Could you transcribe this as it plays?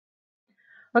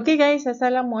Okay guys,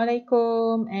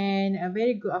 Assalamualaikum and a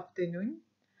very good afternoon.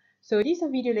 So this is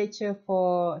a video lecture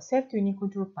for self-tuning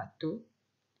control part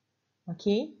 2.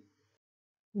 Okay,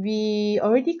 we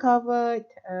already covered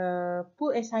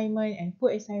pull assignment and pull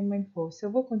assignment for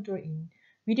servo control in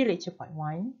video lecture part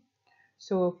 1.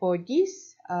 So for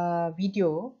this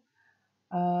video,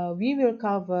 we will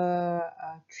cover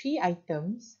 3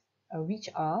 items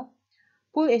which are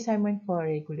pull assignment for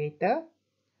regulator,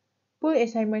 pull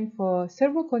assignment for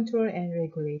servo control and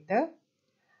regulator,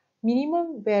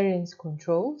 minimum variance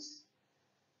controls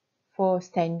for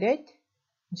standard,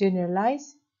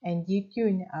 generalized, and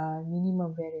detune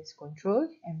minimum variance control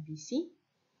 (MVC).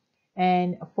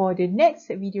 And for the next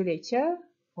video lecture,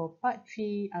 for part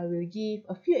 3, I will give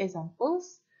a few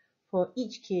examples for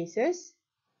each cases.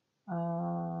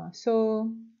 So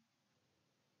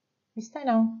we start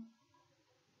now.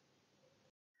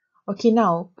 Okay,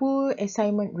 now pull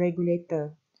assignment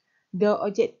regulator. The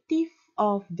objective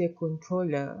of the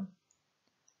controller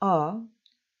are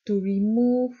to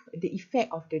remove the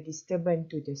effect of the disturbance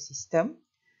to the system,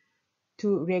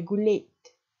 to regulate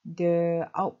the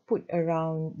output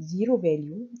around zero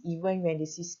value even when the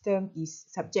system is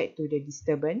subject to the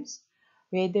disturbance,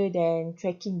 rather than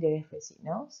tracking the reference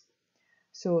signals.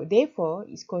 So therefore,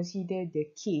 it's considered the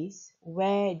case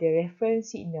where the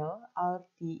reference signal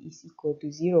RT is equal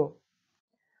to 0.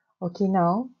 Okay,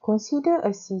 now consider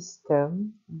a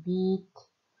system with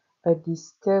a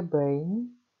disturbance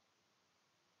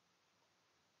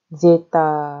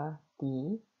zeta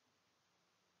t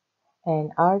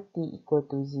and RT equal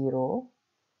to 0.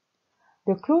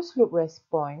 The closed loop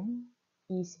response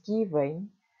is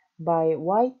given by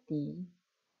Yt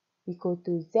equal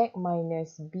to Z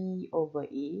minus B over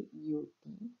A ut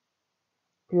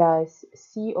plus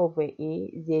C over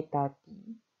A zeta t,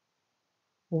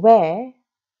 where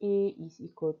A is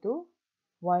equal to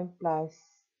 1 plus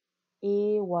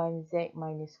A1 Z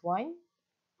minus 1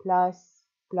 plus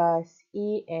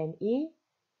A and A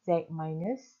Z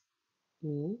minus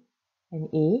A and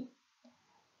A,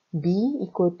 B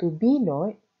equal to B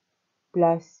naught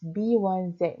plus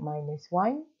B1 Z minus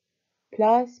 1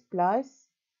 plus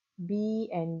B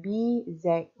and B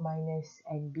Z minus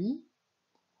and B,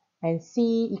 and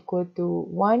C equal to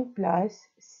 1 plus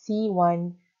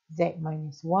C1 Z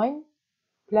minus 1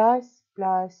 plus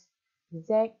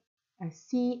Z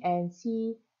C and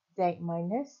C Z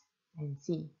minus and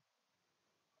C.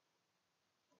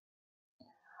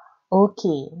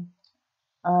 Okay,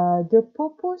 the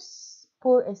proposed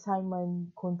pull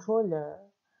assignment controller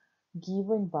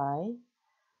given by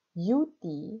UT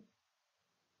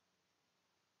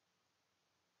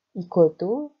equal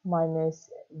to minus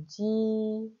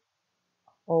G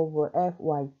over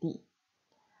Fyt.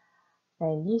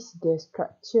 And this is the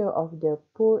structure of the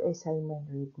pull assignment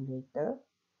regulator.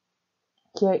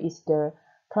 Here is the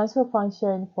transfer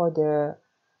function for the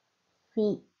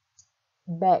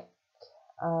feedback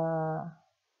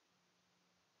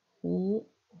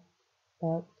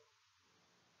feedback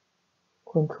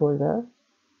controller.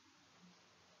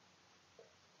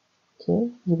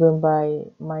 Okay, given by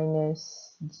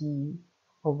minus G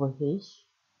over H.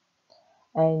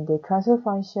 And the transfer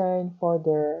function for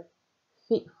the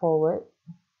feed forward,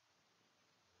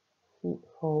 okay,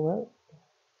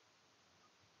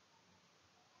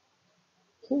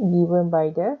 given by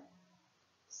the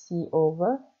C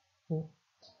over E.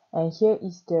 And here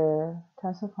is the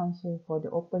transfer function for the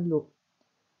open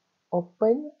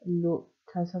loop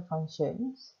transfer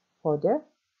functions for the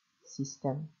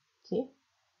system. Okay,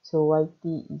 so Yt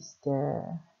is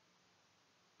the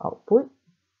output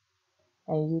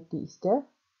and Ut is the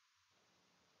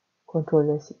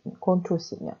control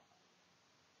signal.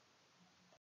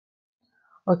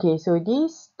 Okay, so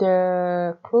this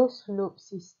the closed loop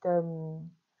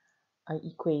system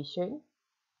equation.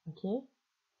 Okay,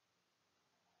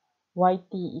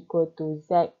 Yt equal to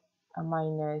Z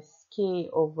minus K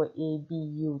over AB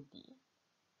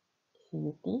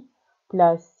CUT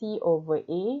plus C over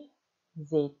A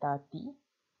zeta t,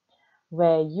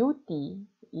 where Ut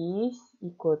is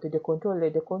equal to the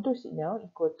control signal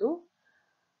equal to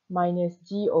minus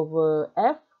G over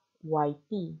F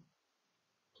Yt.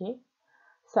 Okay,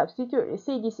 substitute, let's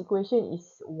say this equation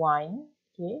is 1,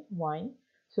 okay, 1.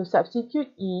 So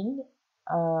substitute in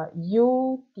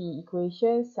Ut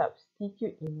equation,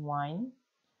 substitute in 1.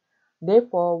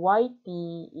 Therefore, Yt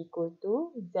equal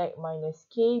to Z minus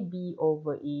KB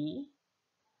over A.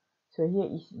 So here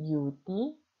is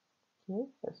Ut. Okay,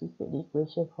 substitute the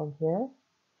equation from here.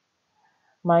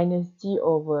 Minus G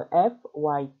over F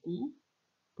Yt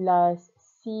plus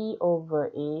C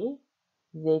over A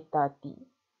zeta t.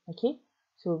 Okay,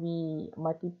 so we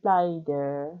multiply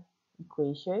the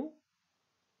equation,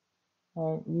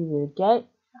 and we will get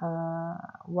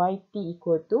yt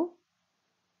equal to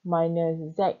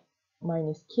minus z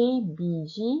minus k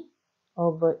bg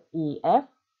over af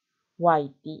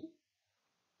yt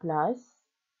plus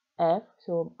f.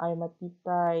 So I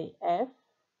multiply f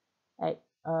at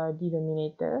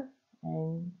denominator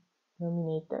and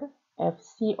numerator,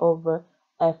 fc over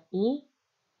fa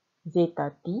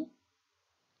zeta t.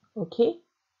 Okay,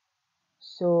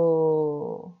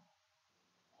 so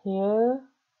here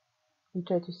we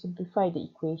try to simplify the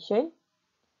equation.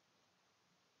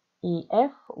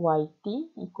 af yt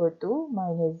equal to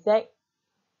minus z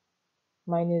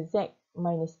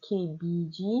minus k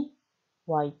bg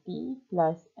yt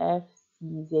plus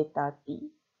fc zeta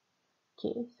t.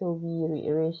 Okay, so we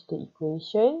rearrange the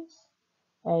equations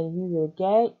and we will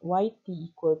get yt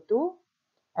equal to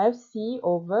fc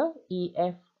over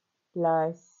af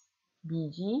plus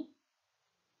bg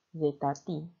zeta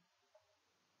t.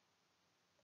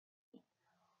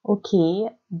 Okay,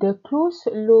 the closed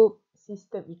loop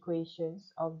system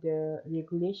equations of the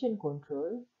regulation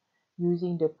control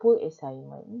using the pool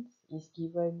assignments is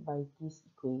given by these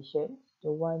equations,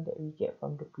 the one that we get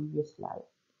from the previous slide.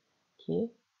 Okay,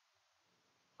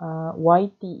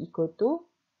 yt equal to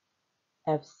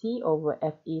fc over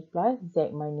fa plus z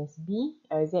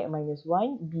minus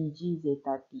 1 bg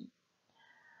zeta t.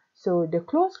 So the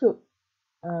closed loop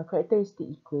characteristic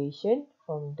equation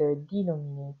from the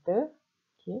denominator,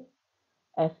 okay,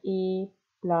 fa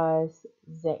plus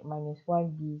z minus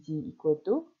 1 bg equal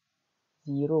to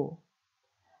 0.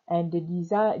 And the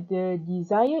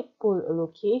desired pole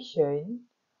allocation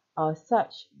are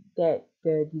such that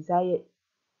the desired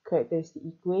characteristic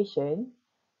equation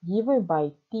given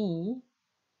by t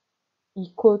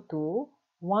equal to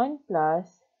 1 plus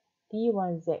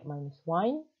t1z minus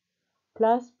 1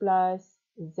 plus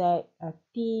z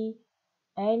t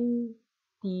and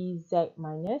tz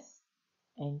minus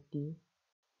nt.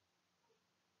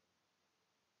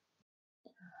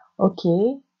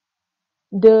 Okay,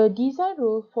 the design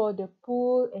rule for the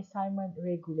pool assignment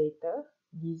regulator,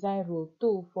 design rule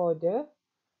 2 for the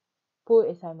pool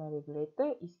assignment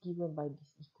regulator is given by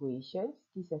these equations.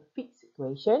 This is a fixed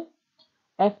equation.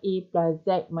 fa plus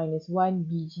z minus 1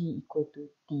 bg equal to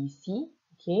tc.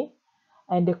 Okay,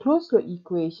 and the closed loop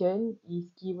equation is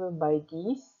given by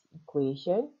this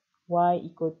equation, y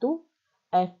equal to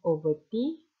f over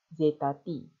t zeta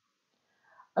t.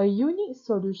 A unique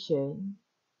solution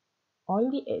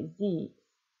only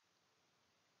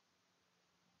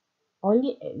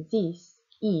exists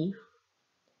if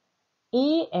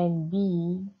A and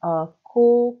B are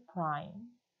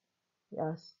co-prime,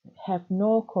 have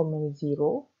no common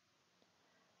zero,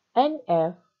 and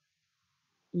F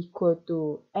equal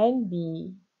to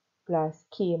NB plus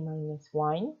K minus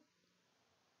 1,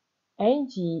 and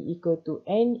G equal to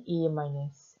NA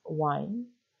minus 1,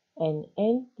 and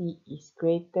NT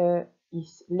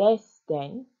is less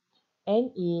than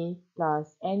NA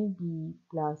plus NB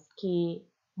plus K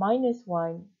minus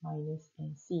 1 minus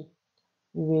NC.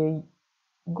 We will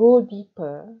go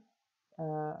deeper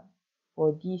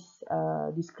for these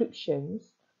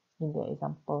descriptions in the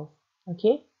examples.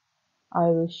 Okay, I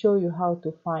will show you how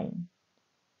to find.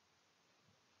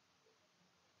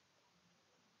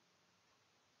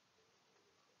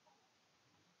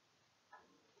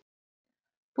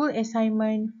 Pool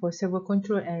assignment for servo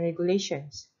control and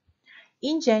regulations.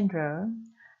 In general,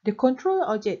 the control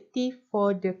objective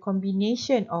for the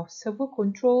combination of servo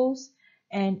controls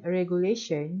and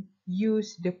regulation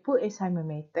use the pool assignment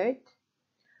method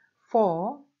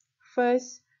for,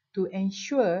 first, to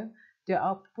ensure the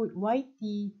output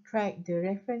yt track the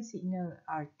reference signal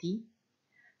rt.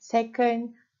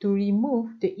 Second, to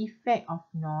remove the effect of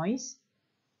noise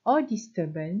or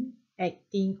disturbance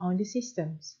acting on the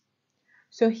systems.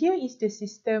 So here is the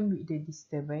system with the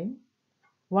disturbance.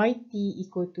 Yt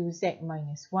equal to z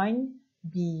minus 1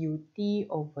 but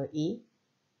over a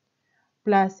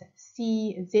plus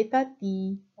c zeta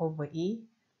t over a,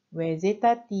 where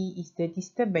zeta t is the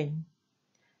disturbance,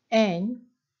 and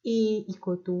a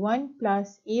equal to 1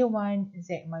 plus a1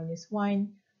 z minus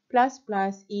 1 plus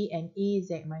a and a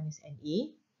z minus n a,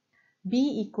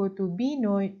 b equal to b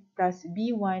naught plus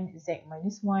b1 z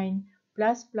minus 1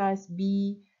 plus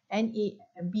b and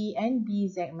b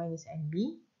z minus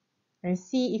nb, and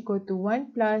c equal to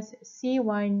 1 plus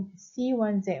c1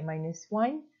 z minus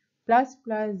 1 plus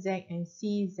z and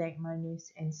c z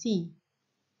minus nc.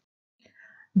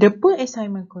 The pool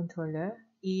assignment controller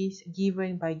is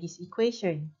given by this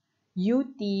equation,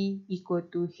 ut equal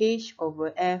to h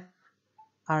over f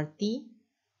rt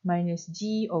minus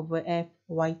g over f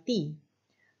yt,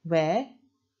 where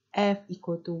f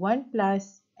equal to 1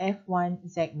 plus f1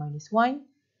 z minus 1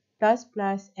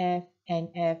 plus f and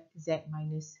f z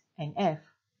minus and f.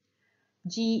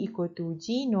 G equal to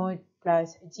G naught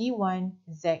plus G1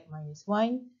 z minus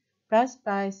 1 plus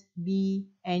B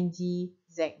and G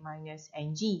z minus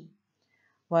and G,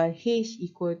 while H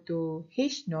equal to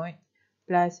H naught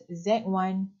plus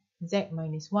Z1 z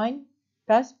minus 1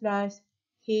 plus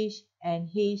H and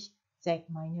H z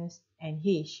minus and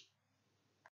H.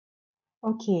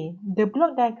 Okay, the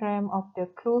block diagram of the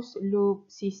closed loop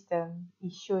system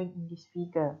is shown in this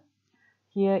figure.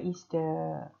 Here is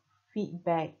the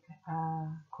feedback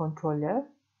controller,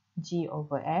 G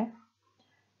over F.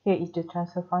 Here is the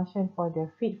transfer function for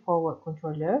the feed-forward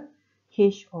controller,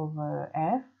 H over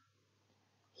F.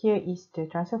 Here is the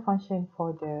transfer function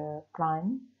for the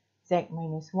plant, Z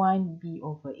minus 1 B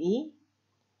over A.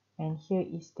 And here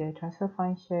is the transfer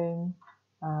function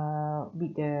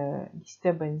with the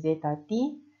disturbance zeta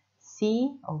T,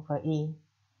 C over A.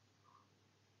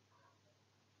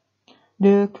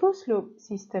 The closed loop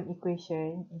system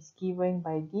equation is given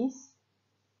by this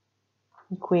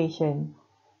equation.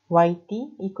 Yt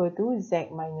equal to Z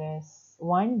minus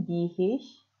 1 BH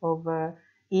over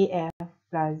AF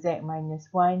plus Z minus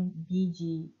 1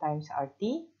 BG times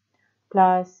RT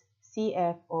plus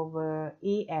CF over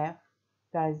AF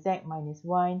plus Z minus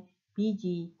 1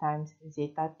 BG times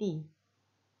zeta T.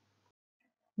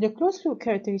 The closed loop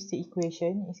characteristic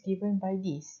equation is given by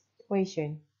this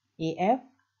equation. AF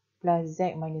plus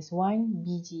Z minus 1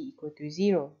 BG equal to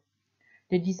 0.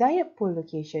 The desired pole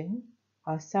location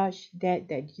are such that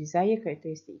the desired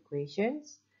characteristic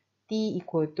equations T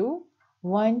equal to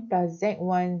 1 plus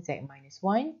Z1 Z minus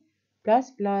 1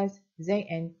 plus Z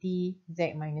and T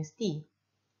Z minus T.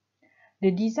 The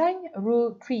design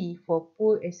rule 3 for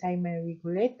pole assignment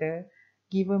regulator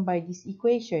given by this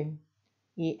equation.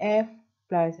 AF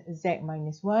plus Z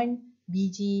minus 1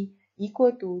 BG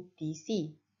equal to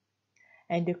TC.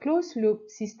 And the closed loop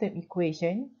system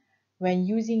equation when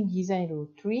using design rule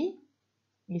 3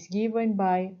 is given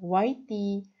by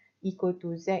Yt equal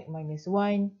to Z minus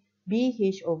 1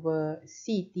 BH over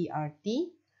CTRT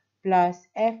plus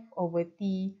F over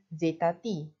T zeta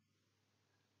T.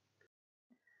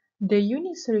 The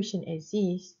unique solution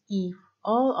exists if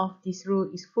all of this rule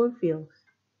is fulfilled.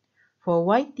 For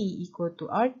Yt equal to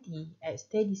Rt at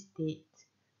steady state,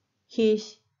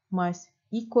 H must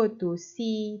equal to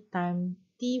C times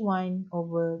T1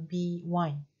 over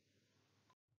B1.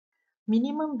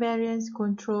 Minimum variance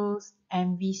controls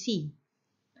MVC.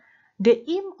 The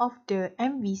aim of the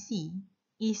MVC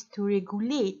is to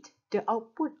regulate the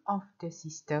output of the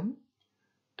system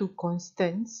to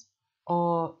constants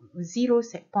or zero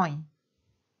set point.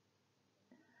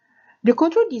 The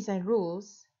control design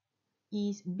rules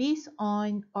is based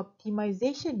on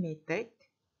optimization method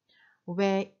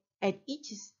where at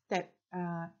each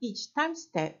time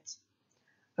step,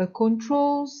 a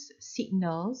control's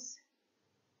signals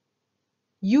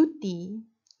UT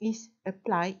is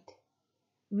applied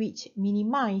which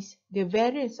minimize the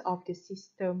variance of the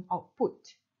system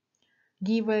output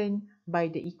given by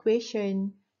the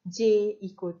equation J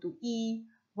equal to E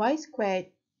y squared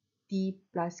T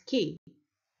plus K,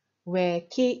 where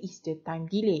K is the time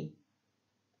delay.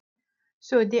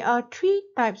 So there are three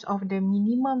types of the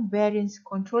minimum variance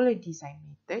controller design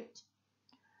method,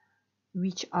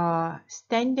 which are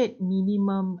standard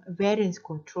minimum variance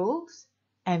controls,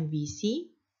 MVC,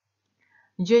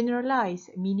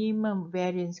 generalized minimum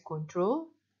variance control,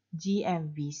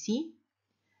 GMVC,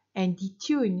 and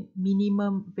detuned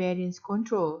minimum variance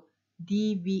control,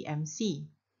 DVMC.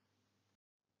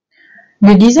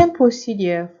 The design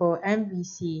procedure for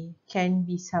MVC can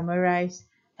be summarized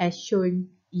as shown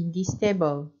in this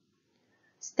table.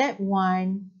 Step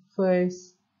 1,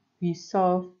 first we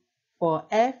solve for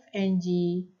F and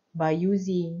G by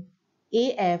using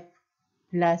AF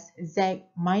plus Z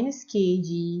minus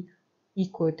KG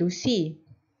equal to C.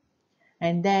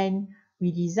 And then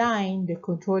we design the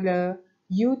controller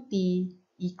UT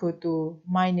equal to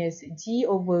minus G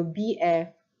over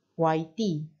BF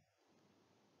YT.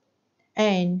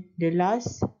 And the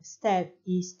last step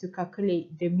is to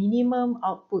calculate the minimum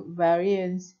output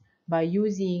variance by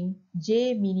using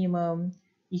J minimum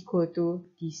equal to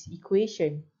this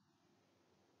equation.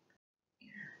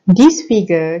 This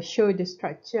figure shows the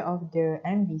structure of the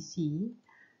MVC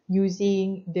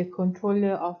using the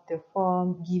controller of the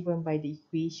form given by the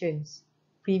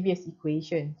previous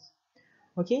equations.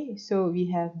 Okay, so we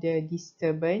have the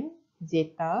disturbance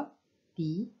zeta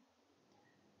T.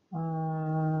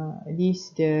 This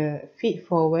the feed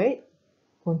forward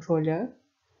controller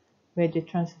where the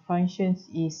transfer functions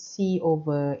is C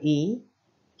over A.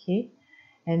 Okay,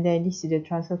 And then this is the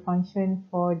transfer function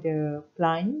for the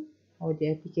plant or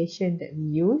the application that we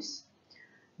use.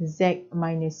 Z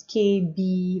minus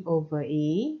KB over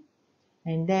A.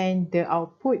 And then the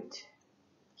output,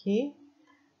 okay,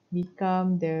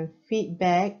 become the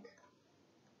feedback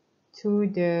to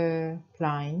the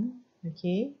plant,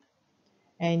 okay.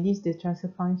 And this is the transfer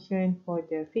function for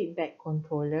the feedback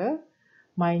controller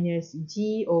minus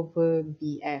G over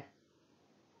BF.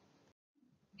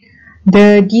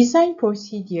 The design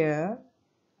procedure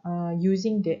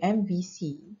using the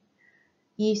MVC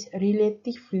is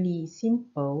relatively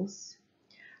simple.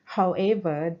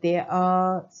 However, there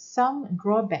are some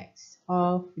drawbacks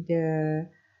of the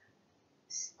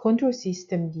control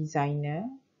system designer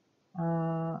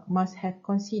must have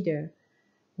considered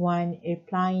when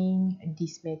applying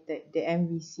this method, the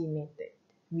MVC method,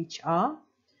 which are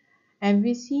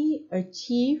MVC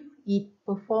achieve its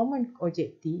performance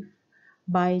objective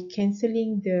by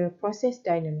cancelling the process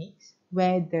dynamics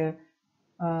where the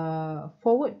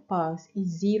forward pass is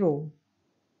 0.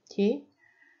 Okay,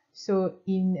 so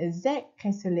in Z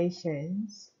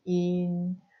cancellations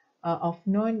of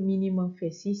non-minimum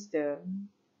phase system,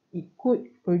 it could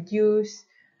produce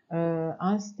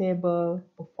unstable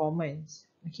performance.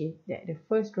 Okay, that's the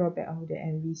first drawback of the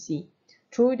MVC.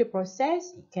 Through the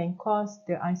process, it can cause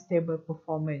the unstable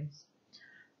performance.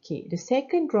 Okay, the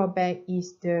second drawback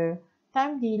is the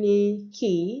time delay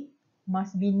K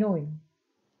must be known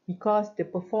because the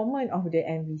performance of the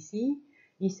MVC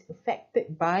is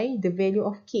affected by the value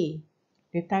of K,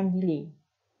 the time delay.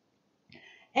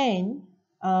 And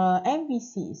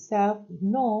MVC itself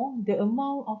know the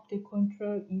amount of the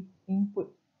control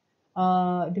input,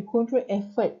 the control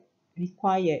effort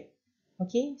required.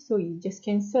 Okay, so it just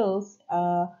cancels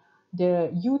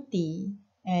the UT,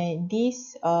 and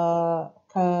this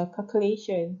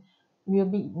calculation will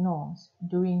be ignored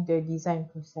during the design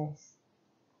process.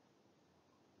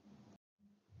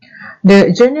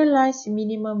 The generalized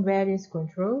minimum variance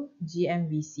control,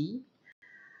 GMVC,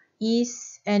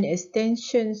 is an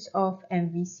extension of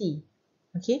MVC.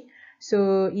 Okay,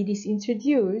 so it is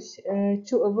introduced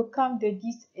to overcome the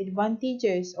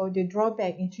disadvantages or the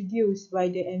drawback introduced by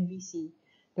the MVC.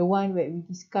 The one where we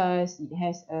discussed, it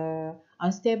has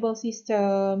unstable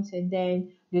systems, and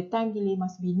then the time delay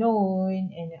must be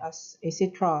known, and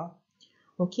etc.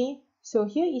 Okay, so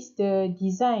here is the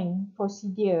design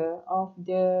procedure of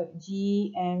the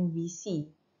GMVC.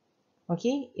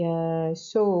 Okay,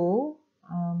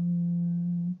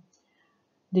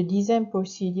 the design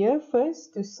procedure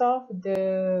first to solve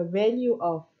the value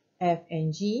of F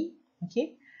and G.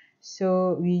 Okay,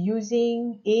 so we're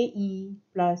using AE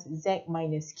plus Z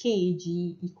minus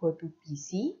KG equal to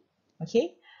PC.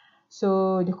 Okay,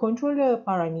 so the controller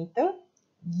parameter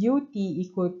UT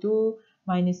equal to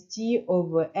minus G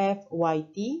over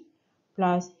FYT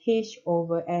plus H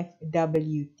over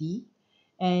FWT.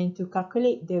 And to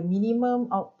calculate the minimum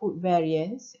output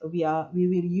variance, we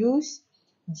will use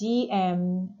G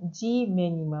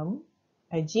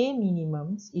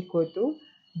minimums equal to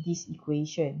these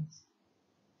equations.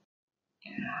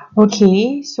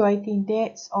 Okay, so I think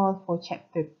that's all for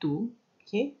chapter 2.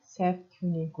 Okay,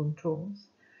 self-tuning controls.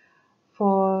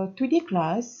 For today's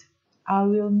class, I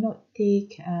will not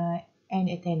take an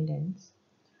attendance.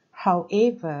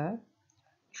 However,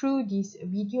 through this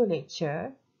video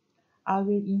lecture, I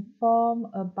will inform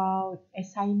about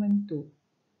assignment 2.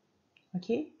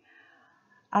 Okay,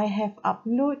 I have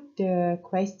uploaded the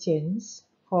questions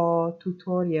for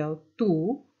tutorial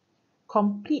 2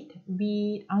 complete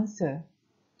with answer.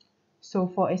 So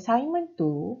for assignment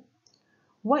 2,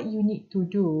 what you need to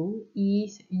do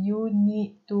is you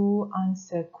need to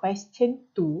answer question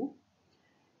 2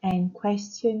 and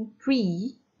question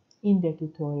 3 in the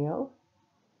tutorial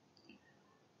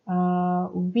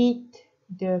with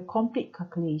the complete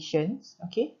calculations.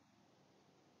 Okay,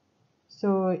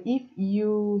 so if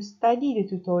you study the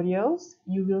tutorials,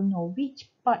 you will know which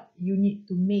part you need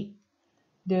to make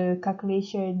the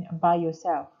calculation by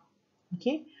yourself.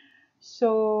 Okay,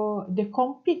 so the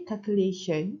complete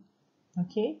calculation,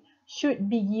 okay, should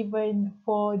be given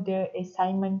for the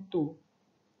assignment 2.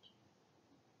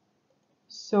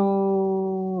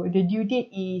 So the due date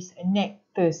is next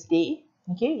Thursday.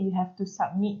 Okay, you have to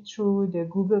submit through the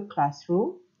Google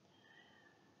Classroom.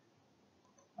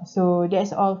 So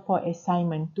that's all for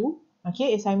assignment 2.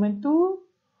 Okay, assignment 2,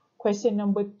 question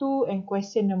number 2 and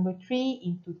question number 3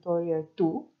 in tutorial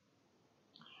 2.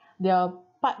 They are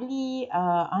partly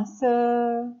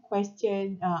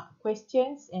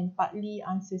questions and partly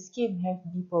answer scheme have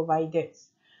been provided.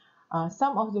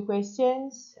 Some of the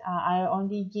questions I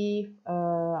only give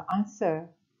answer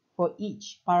for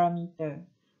each parameter,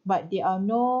 but there are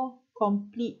no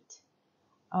complete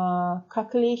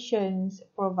calculations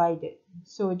provided.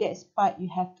 So that's part you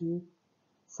have to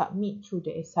submit through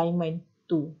the assignment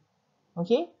too.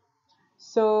 Okay,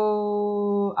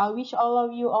 so I wish all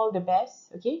of you all the best.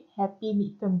 Okay, happy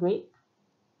midterm break.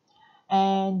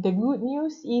 And the good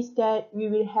news is that we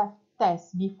will have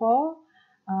tests before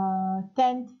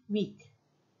 10th week.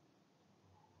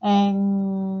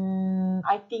 And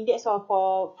I think that's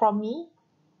all from me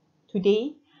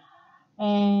today.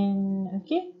 And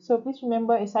okay, so please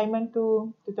remember assignment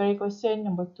 2, tutorial question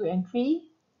number 2 and 3.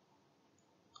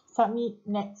 Submit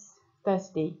next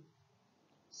Thursday.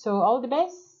 So all the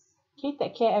best. Okay,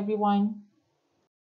 take care everyone.